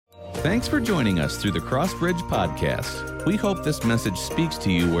Thanks for joining us through the Crossbridge Podcast. We hope this message speaks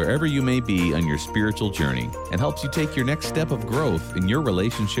to you wherever you may be on your spiritual journey and helps you take your next step of growth in your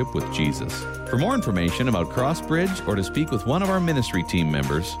relationship with Jesus. For more information about Crossbridge or to speak with one of our ministry team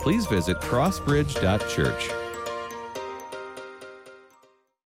members, please visit crossbridge.church.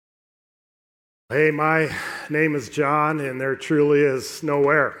 Hey, my name is John, and there truly is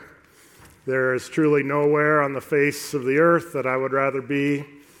nowhere. There is truly nowhere on the face of the earth that I would rather be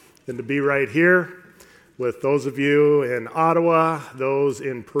than to be right here with those of you in Ottawa, those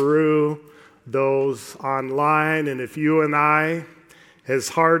in Peru, those online. And if you and I, as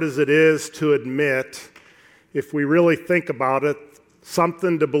hard as it is to admit, if we really think about it,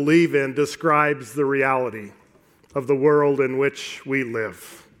 something to believe in describes the reality of the world in which we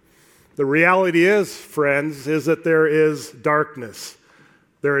live. The reality is, friends, is that there is darkness.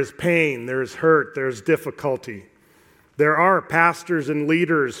 There is pain, there is hurt, there is difficulty. There are pastors and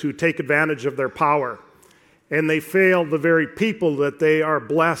leaders who take advantage of their power, and they fail the very people that they are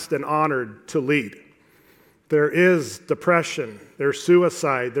blessed and honored to lead. There is depression, there's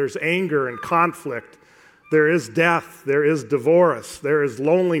suicide, there's anger and conflict, there is death, there is divorce, there is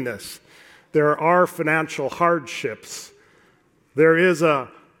loneliness, there are financial hardships, there is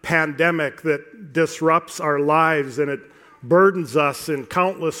a pandemic that disrupts our lives and it burdens us in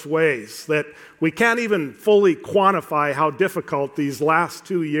countless ways that we can't even fully quantify how difficult these last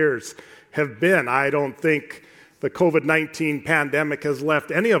 2 years have been. I don't think the COVID-19 pandemic has left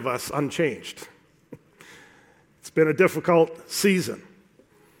any of us unchanged. It's been a difficult season.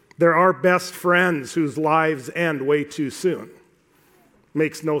 There are best friends whose lives end way too soon.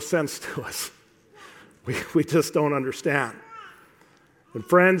 Makes no sense to us. We just don't understand. And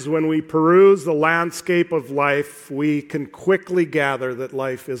friends, when we peruse the landscape of life, we can quickly gather that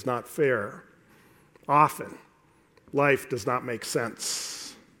life is not fair. Often, life does not make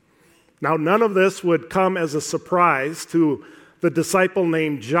sense. Now, none of this would come as a surprise to the disciple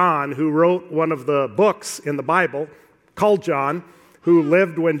named John, who wrote one of the books in the Bible called John, who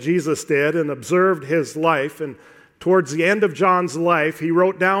lived when Jesus did and observed his life. And towards the end of John's life, he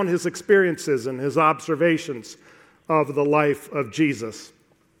wrote down his experiences and his observations of the life of Jesus.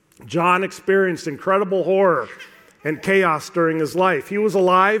 John experienced incredible horror and chaos during his life. He was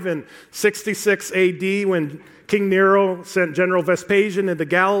alive in 66 AD when King Nero sent General Vespasian into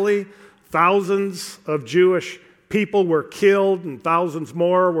Galilee. Thousands of Jewish people were killed and thousands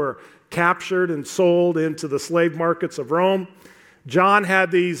more were captured and sold into the slave markets of Rome. John had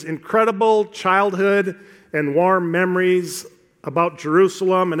these incredible childhood and warm memories about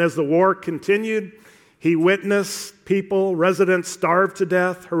Jerusalem, and as the war continued, he witnessed people, residents starved to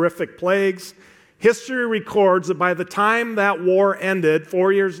death, horrific plagues. History records that by the time that war ended,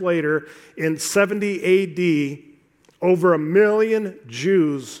 4 years later, in 70 AD, over 1 million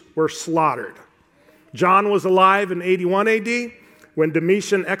Jews were slaughtered. John was alive in 81 AD when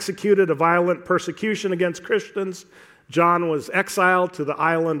Domitian executed a violent persecution against Christians. John was exiled to the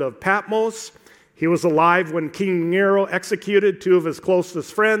island of Patmos. He was alive when King Nero executed two of his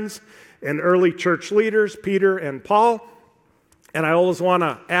closest friends and early church leaders, Peter and Paul. And I always want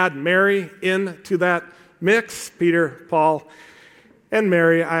to add Mary into that mix. Peter, Paul, and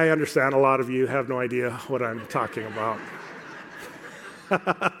Mary. I understand a lot of you have no idea what I'm talking about.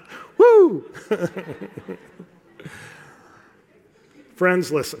 Woo!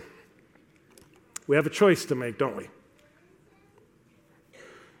 Friends, listen. We have a choice to make, don't we?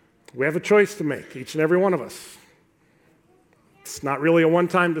 We have a choice to make, each and every one of us. It's not really a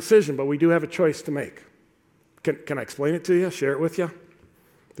one-time decision, but we do have a choice to make. Can I explain it to you, share it with you?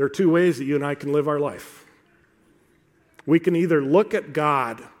 There are two ways that you and I can live our life. We can either look at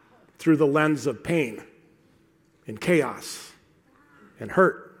God through the lens of pain and chaos and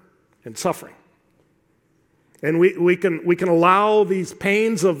hurt and suffering. And we can allow these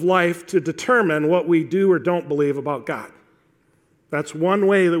pains of life to determine what we do or don't believe about God. That's one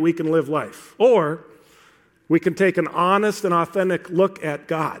way that we can live life. Or we can take an honest and authentic look at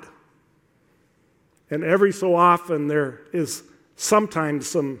God. And every so often there is sometimes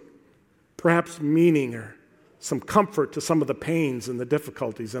some perhaps meaning or some comfort to some of the pains and the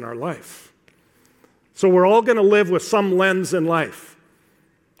difficulties in our life. So we're all going to live with some lens in life.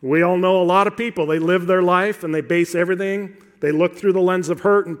 We all know a lot of people, they live their life and they base everything, they look through the lens of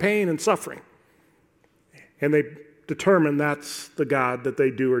hurt and pain and suffering. And they determine that's the God that they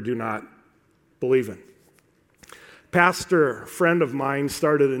do or do not believe in. Pastor, friend of mine,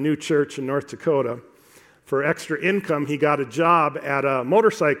 started a new church in North Dakota. For extra income, he got a job at a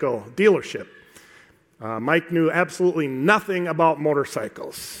motorcycle dealership. Mike knew absolutely nothing about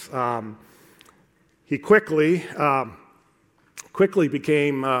motorcycles. He quickly quickly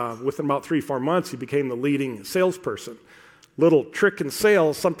became, within about 3-4 months, he became the leading salesperson. Little trick in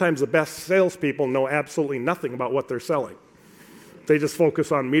sales, sometimes the best salespeople know absolutely nothing about what they're selling. They just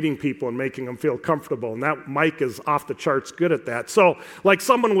focus on meeting people and making them feel comfortable. And that Mike is off the charts good at that. So like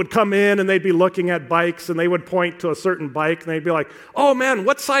someone would come in and they'd be looking at bikes and they would point to a certain bike and they'd be like, oh man,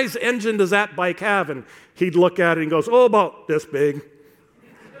 what size engine does that bike have? And he'd look at it and goes, oh, about this big,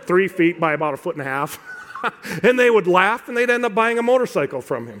 3 feet by about 1.5 feet. And they would laugh and they'd end up buying a motorcycle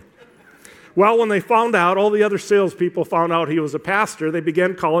from him. Well, when they found out, all the other salespeople found out he was a pastor, they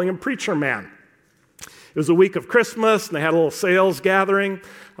began calling him Preacher Man. It was a week of Christmas, and they had a little sales gathering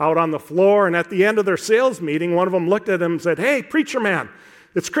out on the floor, and at the end of their sales meeting, one of them looked at him and said, hey, Preacher Man,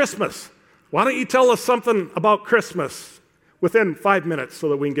 it's Christmas. Why don't you tell us something about Christmas within 5 minutes so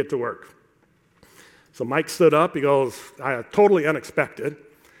that we can get to work? So Mike stood up. He goes, totally unexpected.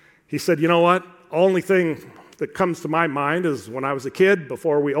 He said, you know what? Only thing that comes to my mind is when I was a kid,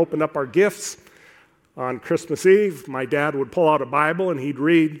 before we opened up our gifts on Christmas Eve, my dad would pull out a Bible and he'd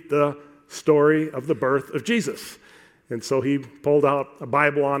read the story of the birth of Jesus. And so he pulled out a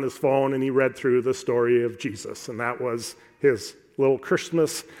Bible on his phone and he read through the story of Jesus. And that was his little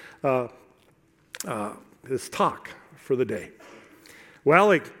Christmas, his talk for the day.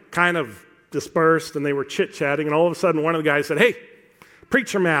 Well, it kind of dispersed and they were chit-chatting, and all of a sudden one of the guys said, hey,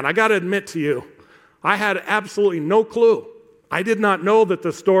 Preacher Man, I got to admit to you, I had absolutely no clue. I did not know that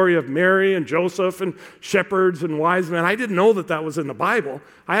the story of Mary and Joseph and shepherds and wise men, I didn't know that that was in the Bible.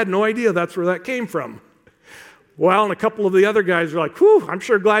 I had no idea that's where that came from. Well, and a couple of the other guys were like, whew, I'm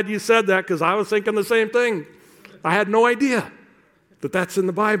sure glad you said that because I was thinking the same thing. I had no idea that that's in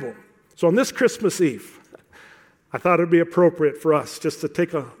the Bible. So on this Christmas Eve, I thought it would be appropriate for us just to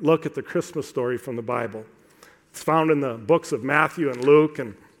take a look at the Christmas story from the Bible. It's found in the books of Matthew and Luke,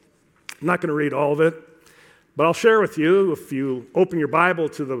 and I'm not going to read all of it. But I'll share with you, if you open your Bible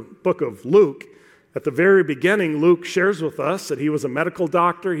to the book of Luke, at the very beginning, Luke shares with us that he was a medical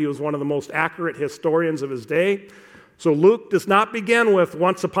doctor. He was one of the most accurate historians of his day. So Luke does not begin with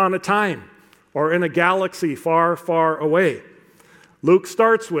once upon a time or in a galaxy far, far away. Luke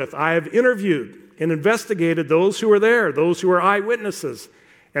starts with, I have interviewed and investigated those who were there, those who were eyewitnesses,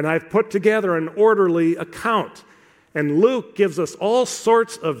 and I've put together an orderly account. And Luke gives us all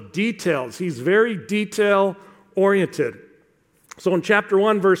sorts of details. He's very detail-oriented. So in chapter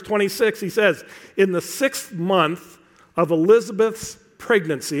 1, verse 26, he says, in the 6th month of Elizabeth's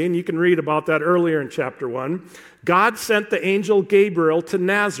pregnancy, and you can read about that earlier in chapter 1, God sent the angel Gabriel to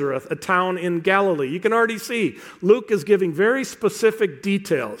Nazareth, a town in Galilee. You can already see Luke is giving very specific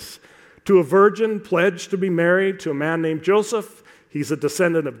details to a virgin pledged to be married to a man named Joseph. He's a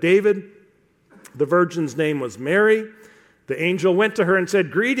descendant of David. The virgin's name was Mary. The angel went to her and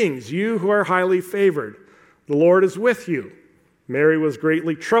said, greetings, you who are highly favored. The Lord is with you. Mary was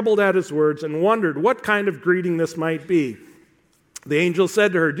greatly troubled at his words and wondered what kind of greeting this might be. The angel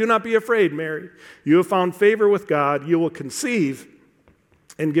said to her, do not be afraid, Mary. You have found favor with God. You will conceive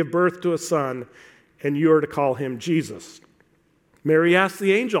and give birth to a son, and you are to call him Jesus. Mary asked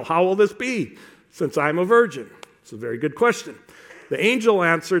the angel, how will this be, since I'm a virgin? It's a very good question. The angel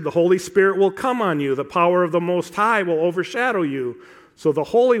answered, the Holy Spirit will come on you. The power of the Most High will overshadow you. So the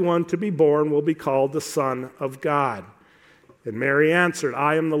Holy One to be born will be called the Son of God. And Mary answered,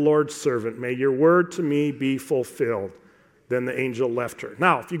 I am the Lord's servant. May your word to me be fulfilled. Then the angel left her.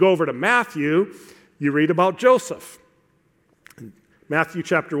 Now, if you go over to Matthew, you read about Joseph. In Matthew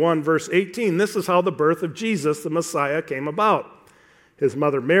chapter 1, verse 18, this is how the birth of Jesus, the Messiah, came about. His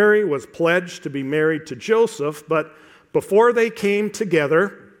mother Mary was pledged to be married to Joseph, but before they came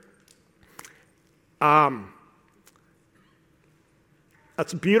together, that's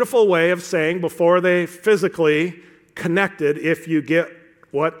a beautiful way of saying before they physically connected, if you get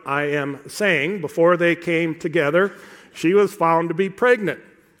what I am saying. Before they came together, she was found to be pregnant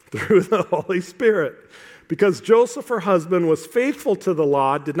through the Holy Spirit. Because Joseph, her husband, was faithful to the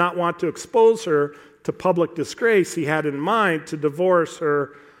law, did not want to expose her to public disgrace, he had in mind to divorce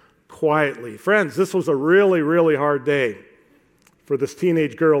her quietly. Friends, this was a really, really hard day for this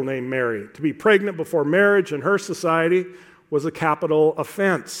teenage girl named Mary. To be pregnant before marriage in her society was a capital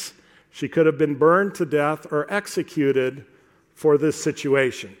offense. She could have been burned to death or executed for this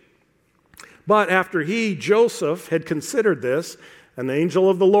situation. But after he, Joseph, had considered this, an angel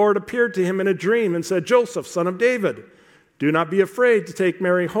of the Lord appeared to him in a dream and said, Joseph, son of David, do not be afraid to take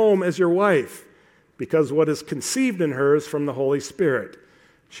Mary home as your wife, because what is conceived in her is from the Holy Spirit.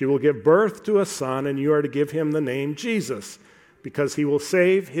 She will give birth to a son, and you are to give him the name Jesus, because he will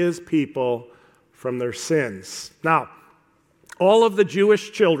save his people from their sins. Now, all of the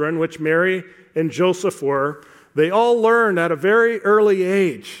Jewish children, which Mary and Joseph were, They all learned at a very early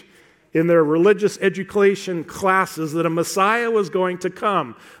age in their religious education classes that a Messiah was going to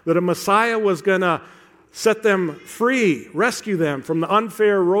come, that a Messiah was going to set them free, rescue them from the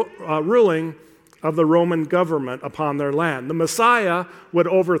unfair ruling of the Roman government upon their land. The Messiah would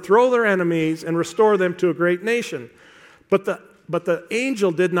overthrow their enemies and restore them to a great nation. But the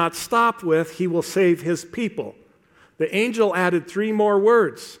angel did not stop with, he will save his people. The angel added 3 more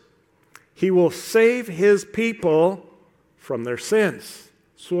words. He will save his people from their sins.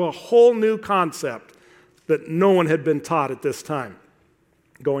 So a whole new concept that no one had been taught at this time.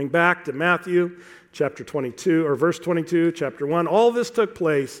 Going back to Matthew chapter 22, or verse 22, chapter 1, all this took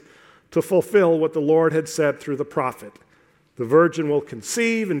place to fulfill what the Lord had said through the prophet. The virgin will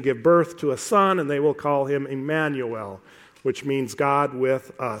conceive and give birth to a son, and they will call him Emmanuel, which means God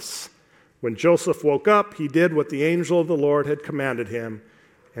with us. When Joseph woke up, he did what the angel of the Lord had commanded him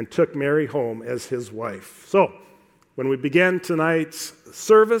and took Mary home as his wife. So, when we began tonight's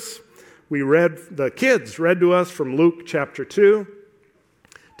service, the kids read to us from Luke chapter 2.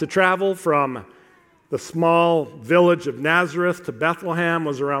 To travel from the small village of Nazareth to Bethlehem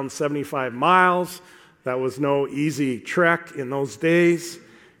was around 75 miles. That was no easy trek in those days.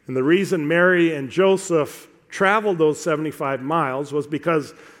 And the reason Mary and Joseph traveled those 75 miles was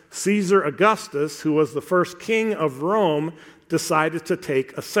because Caesar Augustus, who was the first king of Rome, decided to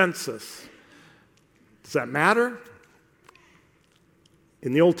take a census. Does that matter?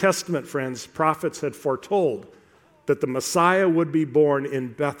 In the Old Testament, friends, prophets had foretold that the Messiah would be born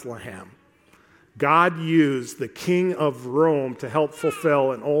in Bethlehem. God used the king of Rome to help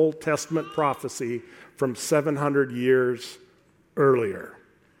fulfill an Old Testament prophecy from 700 years earlier.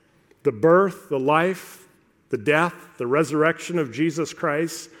 The birth, the life, the death, the resurrection of Jesus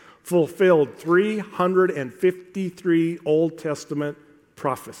Christ fulfilled 353 Old Testament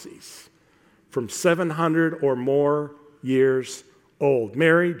prophecies from 700 or more years old.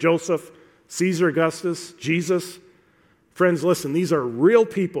 Mary, Joseph, Caesar Augustus, Jesus. Friends, listen, these are real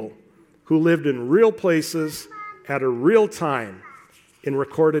people who lived in real places at a real time in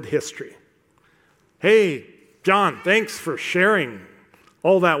recorded history. Hey, John, thanks for sharing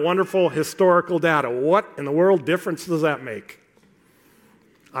all that wonderful historical data. What in the world difference does that make?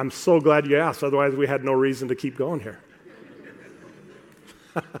 I'm so glad you asked, otherwise we had no reason to keep going here.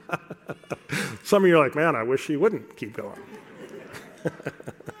 Some of you are like, man, I wish he wouldn't keep going.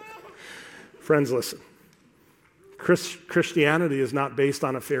 Friends, listen. Christianity is not based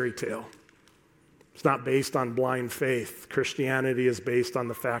on a fairy tale. It's not based on blind faith. Christianity is based on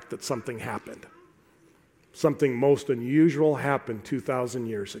the fact that something happened. Something most unusual happened 2,000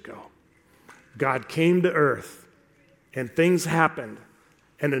 years ago. God came to earth, and things happened.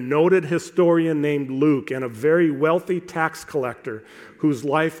 And a noted historian named Luke and a very wealthy tax collector whose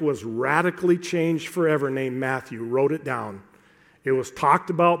life was radically changed forever named Matthew wrote it down. It was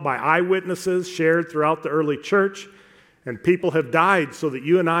talked about by eyewitnesses, shared throughout the early church, and people have died so that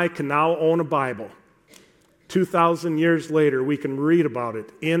you and I can now own a Bible. 2,000 years later, we can read about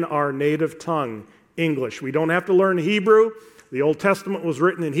it in our native tongue, English. We don't have to learn Hebrew. The Old Testament was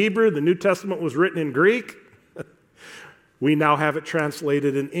written in Hebrew. The New Testament was written in Greek. We now have it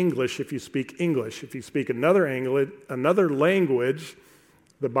translated in English if you speak English. If you speak another language,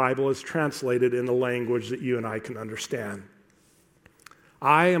 the Bible is translated in a language that you and I can understand.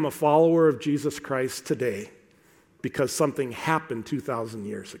 I am a follower of Jesus Christ today because something happened 2,000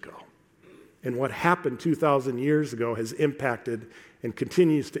 years ago. And what happened 2,000 years ago has impacted and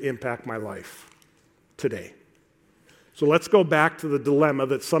continues to impact my life today. So let's go back to the dilemma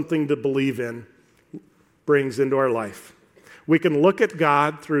that something to believe in brings into our life. We can look at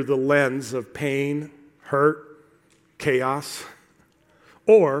God through the lens of pain, hurt, chaos,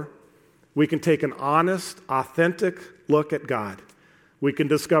 or we can take an honest, authentic look at God. We can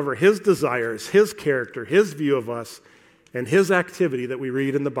discover His desires, His character, His view of us, and His activity that we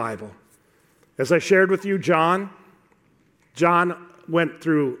read in the Bible. As I shared with you, John went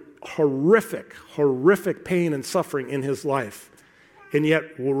through horrific pain and suffering in his life. And yet,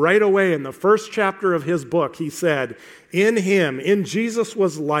 right away in the first chapter of his book, he said, in Him, in Jesus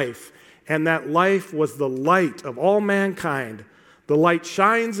was life, and that life was the light of all mankind. The light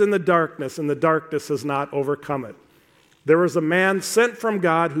shines in the darkness, and the darkness has not overcome it. There was a man sent from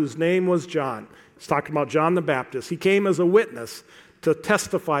God whose name was John. He's talking about John the Baptist. He came as a witness to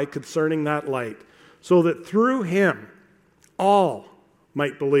testify concerning that light, so that through him all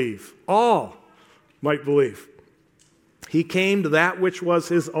might believe. All might believe. He came to that which was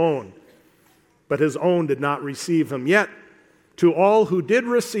his own, but his own did not receive him. Yet, to all who did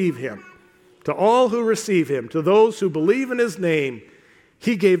receive him, to all who receive him, to those who believe in his name,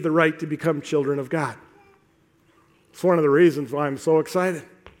 he gave the right to become children of God. It's one of the reasons why I'm so excited.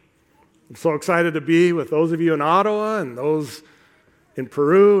 I'm so excited to be with those of you in Ottawa and those in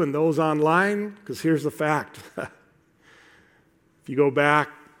Peru and those online, because here's the fact. If you go back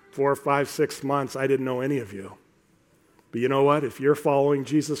 4, 5, 6 months, I didn't know any of you. But you know what? If you're following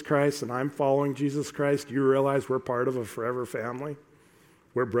Jesus Christ and I'm following Jesus Christ, you realize we're part of a forever family.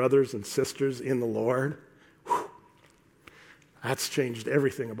 We're brothers and sisters in the Lord. Whew. That's changed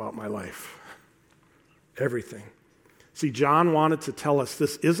everything about my life. Everything. See, John wanted to tell us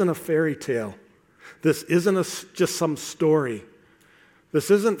this isn't a fairy tale. This isn't just some story. This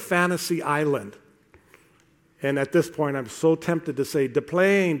isn't Fantasy Island. And at this point, I'm so tempted to say, de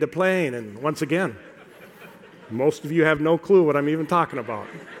plane. And once again, most of you have no clue what I'm even talking about.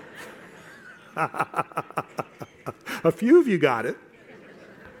 A few of you got it.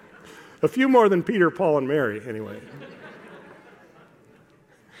 A few more than Peter, Paul, and Mary, anyway.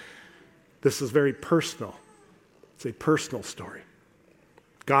 This is very personal. It's a personal story.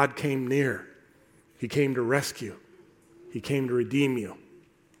 God came near. He came to rescue. He came to redeem you.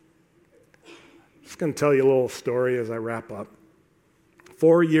 I'm just going to tell you a little story as I wrap up.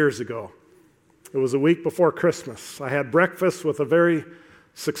 4 years ago, it was a week before Christmas. I had breakfast with a very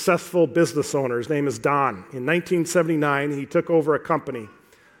successful business owner. His name is Don. In 1979, he took over a company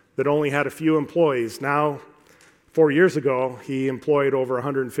that only had a few employees. Now, 4 years ago, he employed over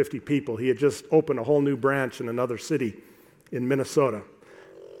 150 people. He had just opened a whole new branch in another city in Minnesota.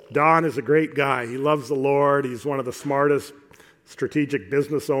 Don is a great guy. He loves the Lord. He's one of the smartest strategic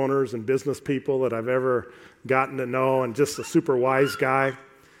business owners and business people that I've ever gotten to know, and just a super wise guy.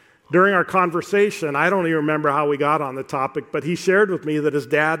 During our conversation, I don't even remember how we got on the topic, but he shared with me that his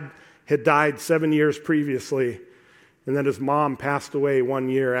dad had died 7 years previously, and that his mom passed away 1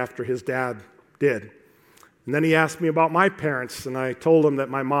 year after his dad did. And then he asked me about my parents, and I told him that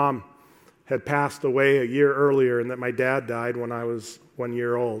my mom had passed away a year earlier and that my dad died when I was 1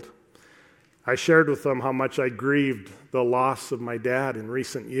 year old. I shared with him how much I grieved the loss of my dad in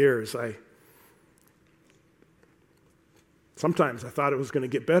recent years. Sometimes I thought it was going to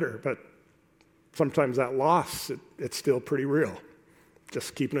get better, but sometimes that loss, it's still pretty real.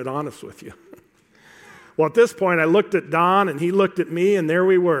 Just keeping it honest with you. Well, at this point, I looked at Don, and he looked at me, and there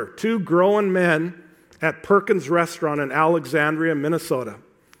we were, two grown men at Perkins Restaurant in Alexandria, Minnesota.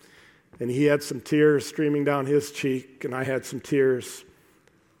 And he had some tears streaming down his cheek, and I had some tears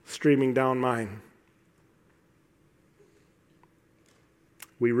streaming down mine.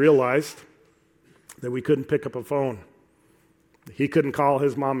 We realized that we couldn't pick up a phone. He couldn't call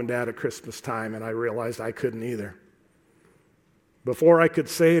his mom and dad at Christmas time, and I realized I couldn't either. Before I could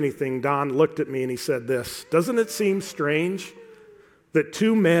say anything, Don looked at me and he said this, "Doesn't it seem strange that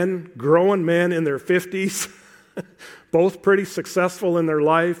two men, grown men in their 50s, both pretty successful in their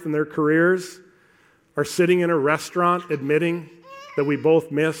life and their careers, are sitting in a restaurant admitting that we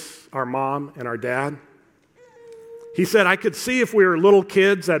both miss our mom and our dad?" He said, "I could see if we were little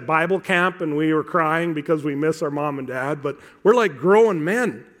kids at Bible camp and we were crying because we miss our mom and dad, but we're like grown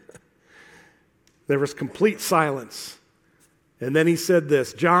men." There was complete silence. And then he said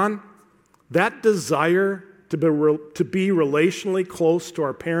this, "John, that desire to be relationally close to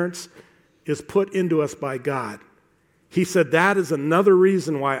our parents is put into us by God." He said, "That is another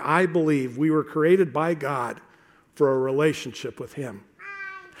reason why I believe we were created by God for a relationship with Him."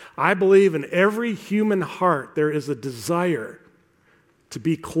 I believe in every human heart there is a desire to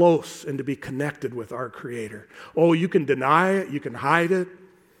be close and to be connected with our Creator. Oh, you can deny it, you can hide it,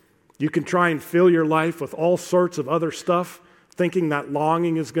 you can try and fill your life with all sorts of other stuff, thinking that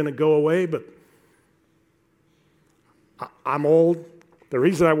longing is going to go away, but I'm old. The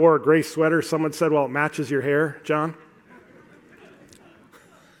reason I wore a gray sweater, someone said, "Well, it matches your hair, John."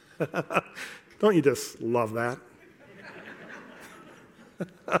 Don't you just love that?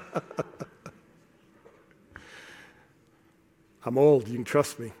 I'm old, you can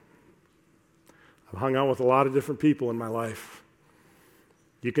trust me. I've hung out with a lot of different people in my life.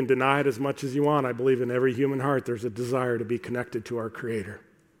 You can deny it as much as you want. I believe in every human heart there's a desire to be connected to our Creator.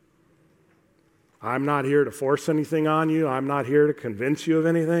 I'm not here to force anything on you. I'm not here to convince you of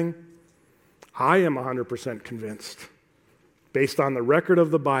anything. I am 100% convinced, based on the record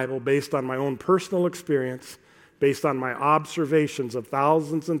of the Bible, based on my own personal experience, based on my observations of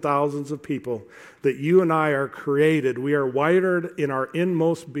thousands and thousands of people, that you and I are created. We are wired in our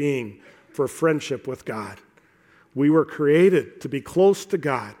inmost being for friendship with God. We were created to be close to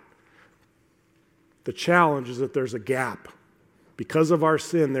God. The challenge is that there's a gap. Because of our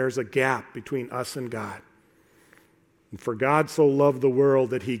sin, there's a gap between us and God. And for God so loved the world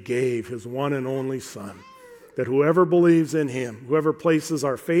that He gave His one and only Son, that whoever believes in him, whoever places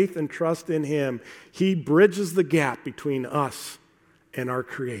our faith and trust in him, he bridges the gap between us and our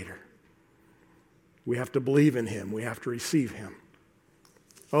Creator. We have to believe in him. We have to receive him.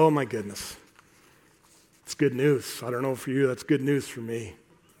 Oh my goodness. It's good news. I don't know for you, that's good news for me.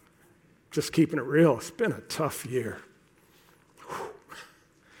 Just keeping it real, it's been a tough year. Whew.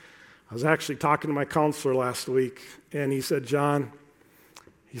 I was actually talking to my counselor last week, and he said, John,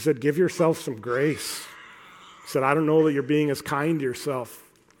 he said, give yourself some grace. He said, I don't know that you're being as kind to yourself.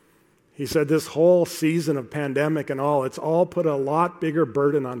 He said, this whole season of pandemic and all, it's all put a lot bigger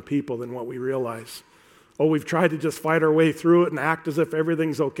burden on people than what we realize. Oh, we've tried to just fight our way through it and act as if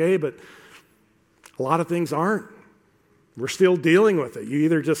everything's okay, but a lot of things aren't. We're still dealing with it. You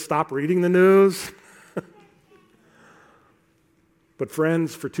either just stop reading the news. But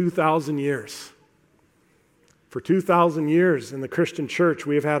friends, for 2,000 years in the Christian church,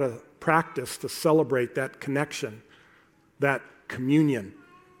 we have had a practice to celebrate that connection, that communion.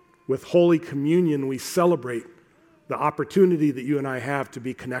 With Holy Communion, we celebrate the opportunity that you and I have to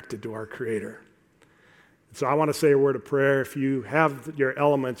be connected to our Creator. So I want to say a word of prayer. If you have your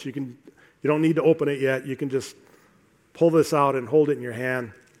elements, you don't need to open it yet. You can just pull this out and hold it in your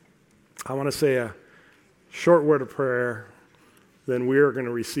hand. I want to say a short word of prayer. Then we are going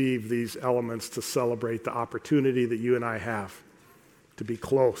to receive these elements to celebrate the opportunity that you and I have to be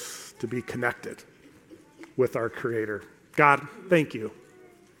close, to be connected with our Creator. God, thank you.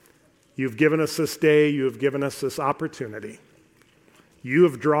 You've given us this day. You have given us this opportunity. You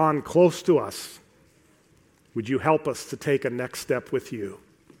have drawn close to us. Would you help us to take a next step with you?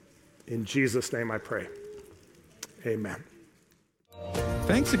 In Jesus' name I pray. Amen.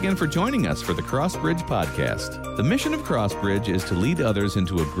 Thanks again for joining us for the Crossbridge Podcast. The mission of Crossbridge is to lead others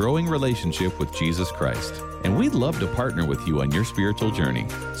into a growing relationship with Jesus Christ. And we'd love to partner with you on your spiritual journey.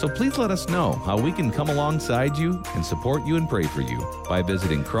 So please let us know how we can come alongside you and support you and pray for you by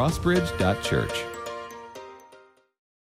visiting crossbridge.church.